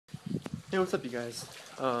Hey, what's up, you guys?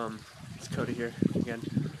 It's Cody here again.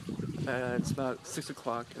 It's about 6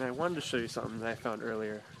 o'clock, and I wanted to show you something that I found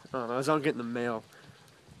earlier. I was out getting the mail,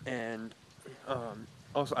 and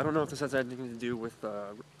also, I don't know if this has anything to do with,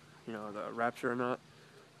 the Rapture or not,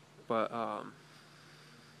 but,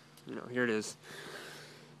 here it is.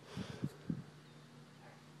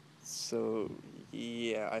 So,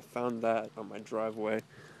 yeah, I found that on my driveway,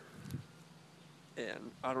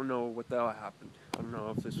 and I don't know what the hell happened. I don't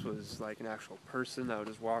know if this was, like, an actual person that was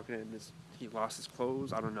just walking in and he lost his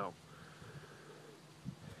clothes. I don't know.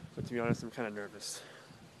 But to be honest, I'm kind of nervous.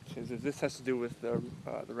 Because if this has to do with the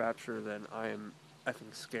Rapture, then I am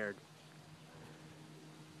effing scared.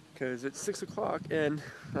 Because it's 6 o'clock, and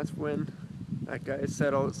that's when that guy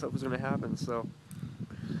said all this stuff was going to happen, so...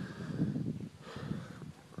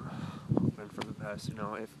 hoping for the best,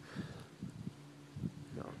 if...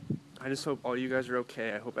 I just hope all you guys are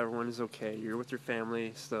okay. I hope everyone is okay. You're with your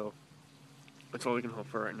family, so... that's all we can hope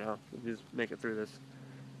for right now. We'll just make it through this.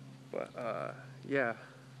 But, yeah.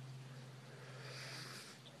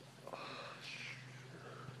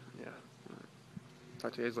 Yeah.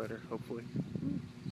 Talk to you guys later, hopefully.